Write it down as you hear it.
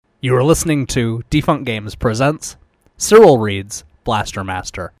You are listening to Defunct Games presents Cyril Reads Blaster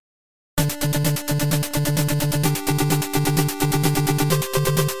Master.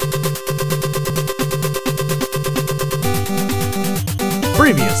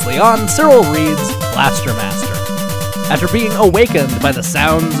 Previously on Cyril Reads Blaster Master. After being awakened by the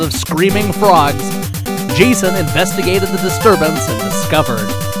sounds of screaming frogs, Jason investigated the disturbance and discovered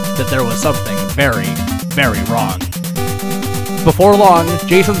that there was something very, very wrong. Before long,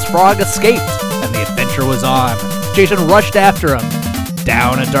 Jason's frog escaped, and the adventure was on. Jason rushed after him,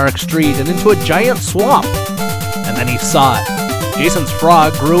 down a dark street and into a giant swamp. And then he saw it. Jason's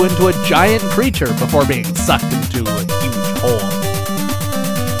frog grew into a giant creature before being sucked into a huge hole.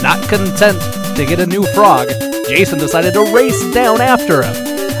 Not content to get a new frog, Jason decided to race down after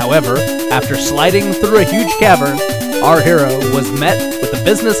him. However, after sliding through a huge cavern, our hero was met with the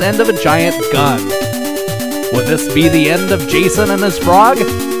business end of a giant gun. Will this be the end of Jason and his frog?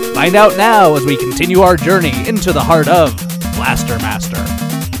 Find out now as we continue our journey into the heart of Blaster Master.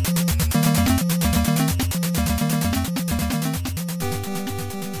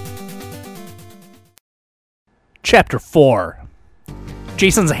 Chapter 4.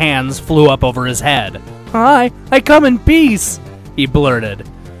 Jason's hands flew up over his head. "I come in peace," he blurted.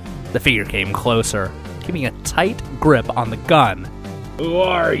 The figure came closer, keeping a tight grip on the gun. "Who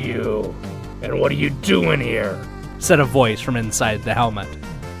are you? And what are you doing here?" said a voice from inside the helmet.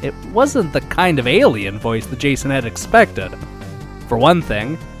 It wasn't the kind of alien voice that Jason had expected. For one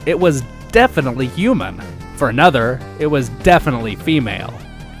thing, it was definitely human. For another, it was definitely female.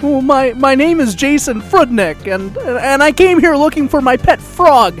 "Oh, my name is Jason Frudnick, and I came here looking for my pet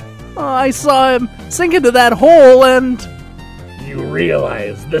frog. I saw him sink into that hole and..." "You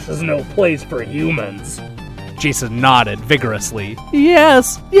realize this is no place for humans?" Jason nodded vigorously.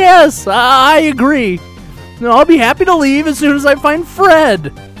 Yes, I agree. I'll be happy to leave as soon as I find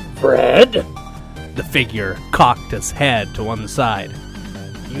Fred." "Fred?" The figure cocked his head to one side.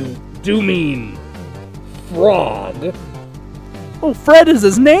 "You do mean frog?" "Oh, Fred is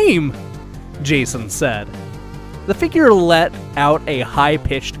his name," Jason said. The figure let out a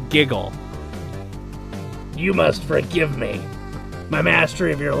high-pitched giggle. "You must forgive me. My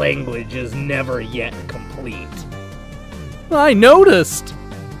mastery of your language is never yet complete." "I noticed."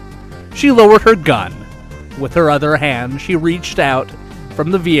 She lowered her gun. With her other hand, she reached out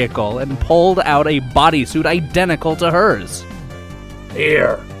from the vehicle and pulled out a bodysuit identical to hers.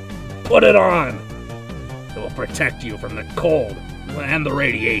 "Here, put it on. It will protect you from the cold and the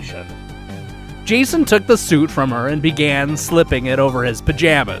radiation." Jason took the suit from her and began slipping it over his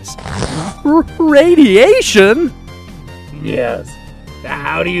pajamas. Radiation? "Yes.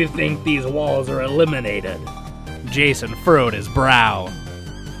 How do you think these walls are eliminated?" Jason furrowed his brow.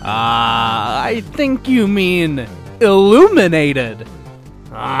 I think you mean illuminated."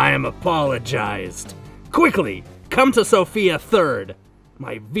 "I am apologized. Quickly, come to Sophia 3rd.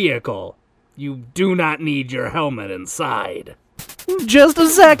 My vehicle. You do not need your helmet inside." "Just a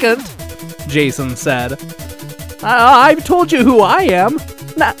second," Jason said. I've told you who I am.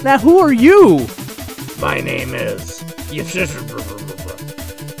 Now who are you?" "My name is..."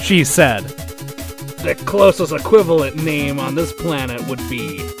 she said. "The closest equivalent name on this planet would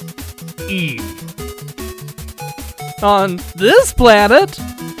be Eve." "On this planet?"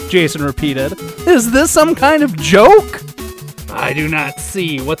 Jason repeated. "Is this some kind of joke?" "I do not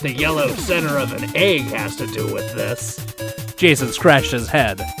see what the yellow center of an egg has to do with this." Jason scratched his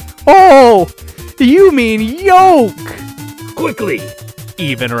head. "Oh, you mean yolk!" "Quickly,"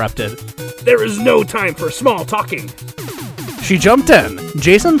 Eve interrupted. "there is no time for small talking." She jumped in.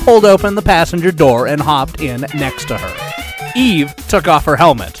 Jason pulled open the passenger door and hopped in next to her. Eve took off her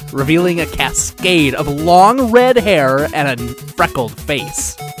helmet, revealing a cascade of long red hair and a freckled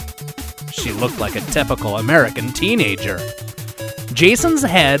face. She looked like a typical American teenager. Jason's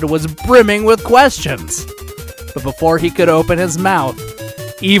head was brimming with questions. But before he could open his mouth,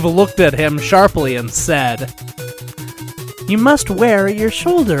 Eve looked at him sharply and said, "You must wear your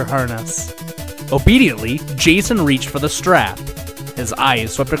shoulder harness." Obediently, Jason reached for the strap. His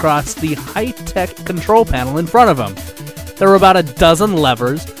eyes swept across the high-tech control panel in front of him. There were about a dozen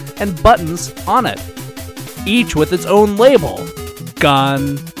levers and buttons on it, each with its own label: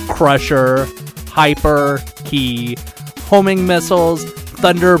 gun, crusher, hyper, key, homing missiles,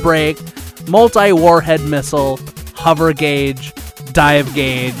 thunder brake, multi-warhead missile, hover gauge, dive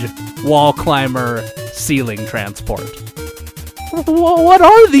gauge, wall climber, ceiling transport. "What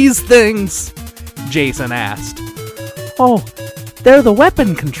are these things?" Jason asked. "Oh, they're the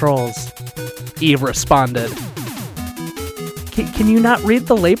weapon controls," Eve responded. Can you not read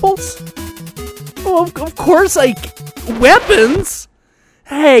the labels?" "Oh, of course weapons?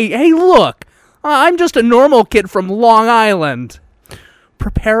 Hey, look! I'm just a normal kid from Long Island.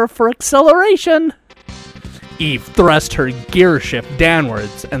 Prepare for acceleration. Eve thrust her gear shift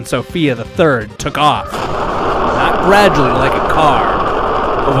downwards, and Sophia the Third took off. Not gradually like a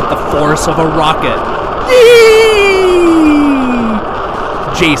car, but with the force of a rocket. Yee!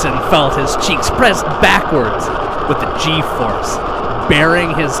 Jason felt his cheeks pressed backwards with the G-force,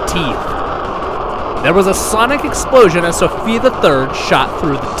 baring his teeth. There was a sonic explosion as Sophia the Third shot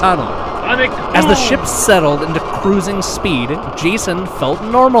through the tunnel. As the ship settled into cruising speed, Jason felt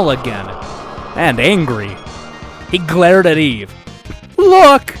normal again, and angry. He glared at Eve.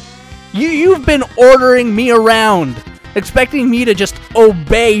 Look! You've been ordering me around, expecting me to just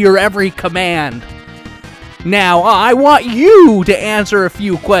obey your every command. Now, I want you to answer a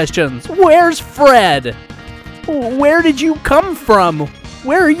few questions. Where's Fred? Where did you come from?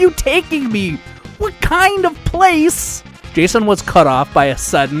 Where are you taking me? What kind of place? Jason was cut off by a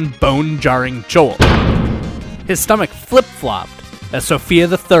sudden, bone-jarring jolt. His stomach flip-flopped as Sophia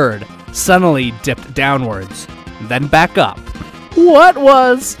the Third suddenly dipped downwards, then back up. What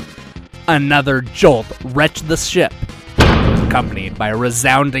was? Another jolt wrenched the ship, accompanied by a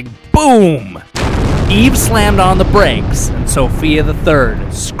resounding boom. Eve slammed on the brakes, and Sophia the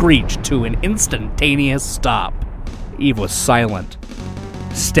Third screeched to an instantaneous stop. Eve was silent,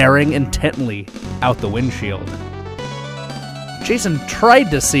 staring intently out the windshield. Jason tried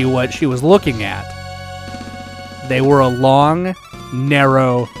to see what she was looking at. They were a long,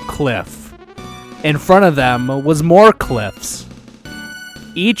 narrow cliff. In front of them was more cliffs,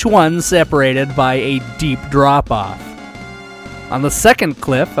 each one separated by a deep drop-off. On the second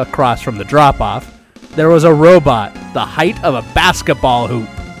cliff, across from the drop-off, there was a robot the height of a basketball hoop.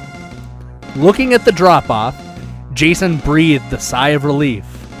 Looking at the drop-off, Jason breathed a sigh of relief.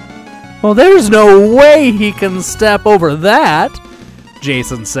 Well, there's no way he can step over that,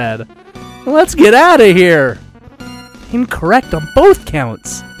 Jason said. Let's get out of here. Incorrect on both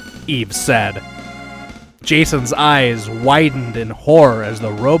counts, Eve said. Jason's eyes widened in horror as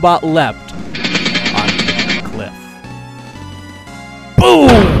the robot leapt onto the cliff.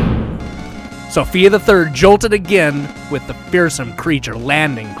 Boom! Sophia the Third jolted again, with the fearsome creature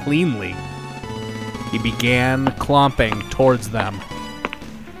landing cleanly. He began clomping towards them.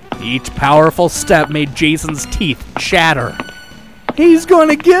 Each powerful step made Jason's teeth chatter. He's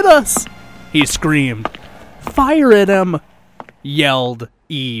gonna get us, he screamed. Fire at him, yelled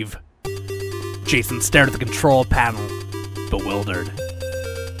Eve. Jason stared at the control panel, bewildered.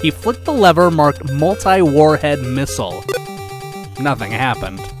 He flicked the lever marked multi-warhead missile. Nothing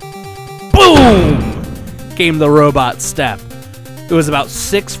happened. Boom! Came the robot step. It was about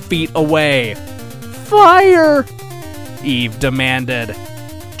 6 feet away. Fire! Eve demanded.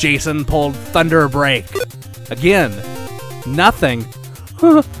 Jason pulled thunder brake. Again, nothing.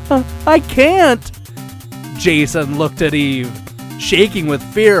 I can't. Jason looked at Eve, shaking with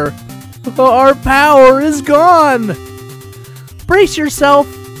fear. Our power is gone. Brace yourself,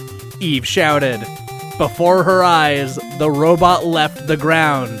 Eve shouted. Before her eyes, the robot left the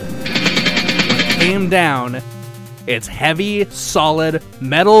ground. It came down. Its heavy, solid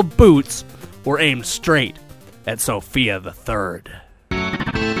metal boots were aimed straight at Sophia the Third.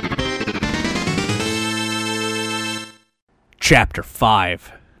 Chapter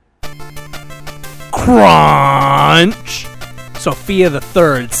 5. Crunch! Sophia the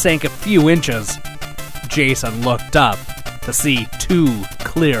Third sank a few inches. Jason looked up to see 2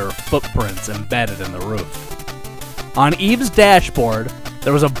 clear footprints embedded in the roof. On Eve's dashboard,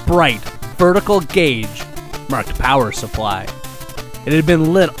 there was a bright vertical gauge marked power supply. It had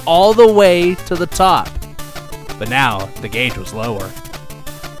been lit all the way to the top, but now the gauge was lower.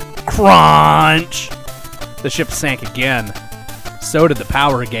 Crunch! The ship sank again. So did the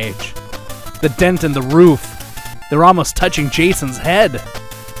power gauge. The dent in the roof. They were almost touching Jason's head.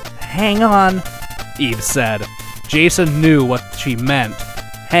 Hang on, Eve said. Jason knew what she meant.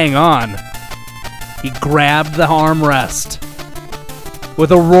 Hang on. He grabbed the armrest.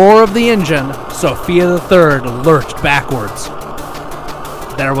 With a roar of the engine, Sophia the Third lurched backwards.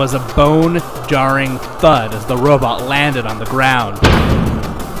 There was a bone-jarring thud as the robot landed on the ground.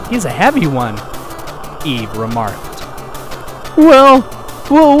 He's a heavy one, Eve remarked. Well,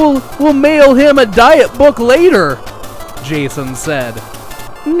 we'll mail him a diet book later, Jason said.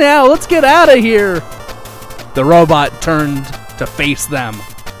 Now let's get out of here. The robot turned to face them,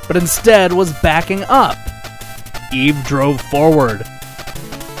 but instead was backing up. Eve drove forward.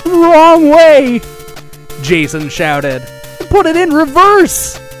 Wrong way, Jason shouted. Put it in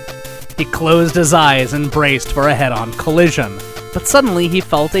reverse. He closed his eyes and braced for a head-on collision, but suddenly he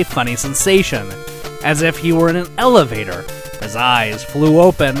felt a funny sensation, as if he were in an elevator, His eyes flew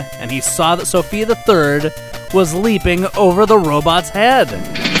open, and he saw that Sophia the Third was leaping over the robot's head.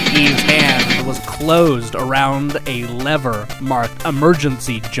 Eve's hand was closed around a lever marked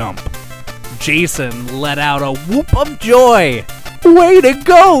emergency jump. Jason let out a whoop of joy. Way to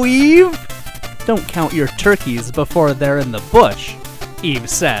go, Eve! Don't count your turkeys before they're in the bush, Eve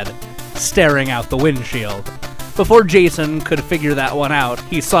said, staring out the windshield. Before Jason could figure that one out,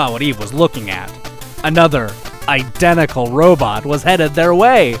 he saw what Eve was looking at. Another identical robot was headed their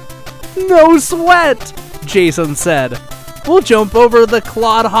way. No sweat, Jason said. We'll jump over the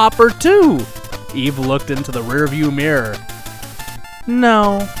clodhopper too. Eve looked into the rearview mirror.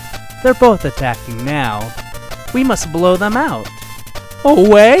 No, they're both attacking now. We must blow them out.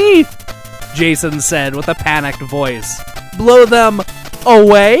 Away? Jason said with a panicked voice. Blow them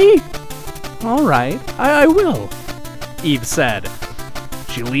away? All right, I will, Eve said.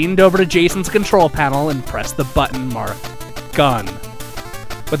 She leaned over to Jason's control panel and pressed the button marked gun.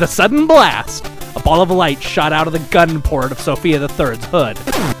 With a sudden blast, a ball of light shot out of the gun port of Sophia the Third's hood.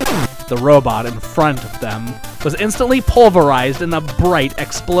 The robot in front of them was instantly pulverized in a bright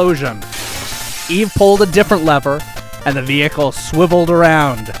explosion. Eve pulled a different lever, and the vehicle swiveled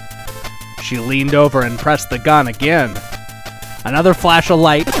around. She leaned over and pressed the gun again. Another flash of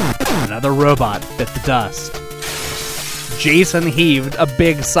light, another robot bit the dust. Jason heaved a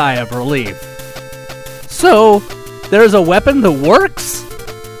big sigh of relief. So, there's a weapon that works?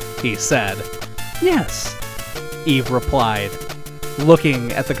 He said. Yes, Eve replied,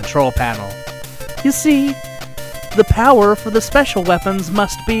 looking at the control panel. You see, the power for the special weapons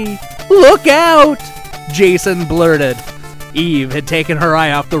must be... Look out! Jason blurted. Eve had taken her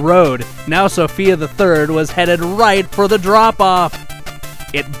eye off the road. Now Sophia the Third was headed right for the drop-off.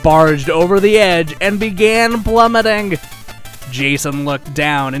 It barged over the edge and began plummeting. Jason looked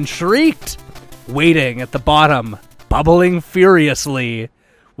down and shrieked. Waiting at the bottom, bubbling furiously,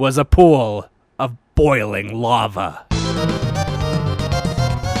 was a pool of boiling lava.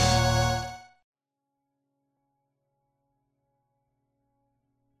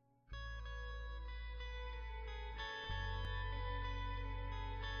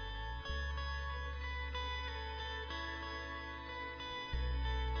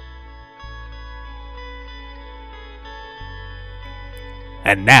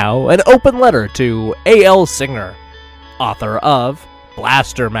 And now, an open letter to A.L. Singer, author of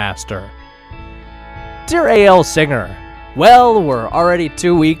Blaster Master. Dear A.L. Singer, well, we're already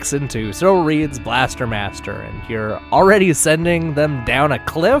 2 weeks into Cyril Reads Blaster Master, and you're already sending them down a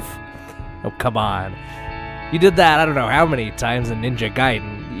cliff? Oh, come on. You did that I don't know how many times in Ninja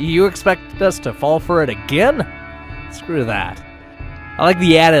Gaiden. You expect us to fall for it again? Screw that. I like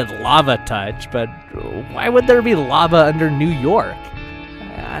the added lava touch, but why would there be lava under New York?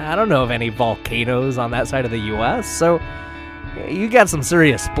 I don't know of any volcanoes on that side of the U.S., so you got some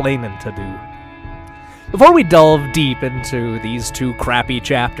serious explaining to do. Before we delve deep into these 2 crappy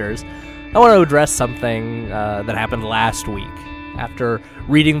chapters, I want to address something that happened last week. After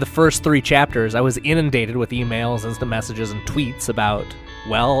reading the first 3 chapters, I was inundated with emails, instant messages, and tweets about,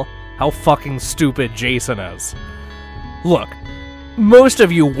 well, how fucking stupid Jason is. Look, most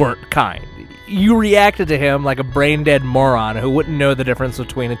of you weren't kind. You reacted to him like a brain-dead moron who wouldn't know the difference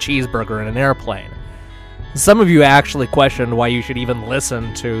between a cheeseburger and an airplane. Some of you actually questioned why you should even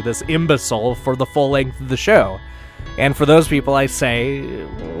listen to this imbecile for the full length of the show. And for those people, I say,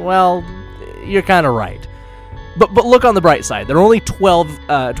 well, you're kind of right. But look on the bright side. There are only 12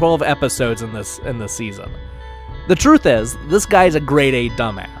 episodes in this season. The truth is, this guy's a grade A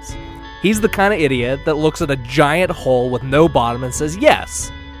dumbass. He's the kind of idiot that looks at a giant hole with no bottom and says, yes,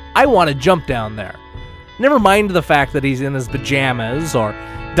 I want to jump down there. Never mind the fact that he's in his pajamas or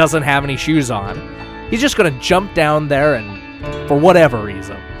doesn't have any shoes on. He's just going to jump down there and, for whatever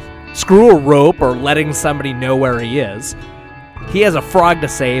reason, screw a rope or letting somebody know where he is. He has a frog to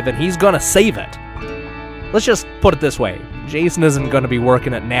save, and he's going to save it. Let's just put it this way. Jason isn't going to be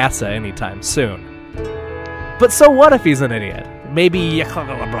working at NASA anytime soon. But so what if he's an idiot? Maybe, blah,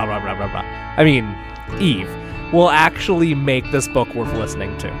 blah, blah, blah, blah. I mean, Eve will actually make this book worth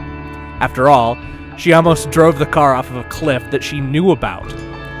listening to. After all, she almost drove the car off of a cliff that she knew about.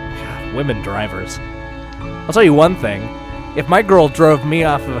 God, women drivers. I'll tell you one thing. If my girl drove me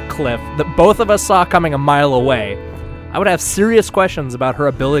off of a cliff that both of us saw coming a mile away, I would have serious questions about her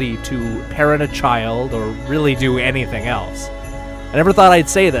ability to parent a child or really do anything else. I never thought I'd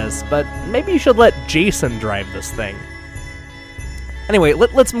say this, but maybe you should let Jason drive this thing. Anyway,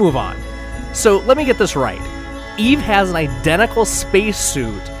 let's move on. So let me get this right. Eve has an identical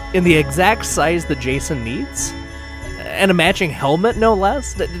spacesuit in the exact size that Jason needs? And a matching helmet, no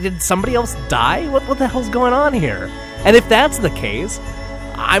less? Did somebody else die? What the hell's going on here? And if that's the case,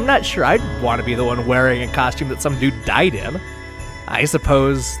 I'm not sure I'd want to be the one wearing a costume that some dude died in. I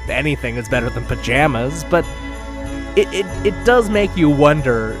suppose anything is better than pajamas, but it does make you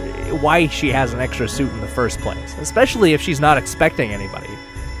wonder why she has an extra suit in the first place, especially if she's not expecting anybody.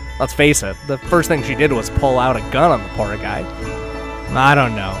 Let's face it, the first thing she did was pull out a gun on the poor guy. I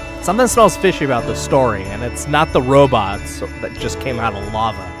don't know. Something smells fishy about the story, and it's not the robots that just came out of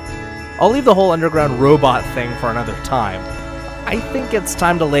lava. I'll leave the whole underground robot thing for another time. I think it's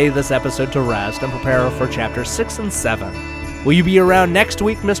time to lay this episode to rest and prepare for chapters 6 and 7. Will you be around next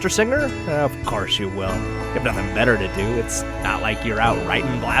week, Mr. Singer? Of course you will. You have nothing better to do. It's not like you're out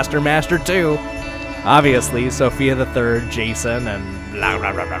writing Blaster Master 2. Obviously, Sophia the Third, Jason, and blah,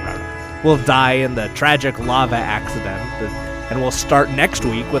 blah, blah, blah, blah, will die in the tragic lava accident, and we'll start next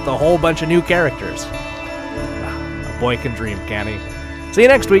week with a whole bunch of new characters. A boy can dream, can't he? See you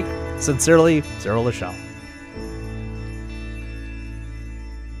next week. Sincerely, Cyril Lachelle.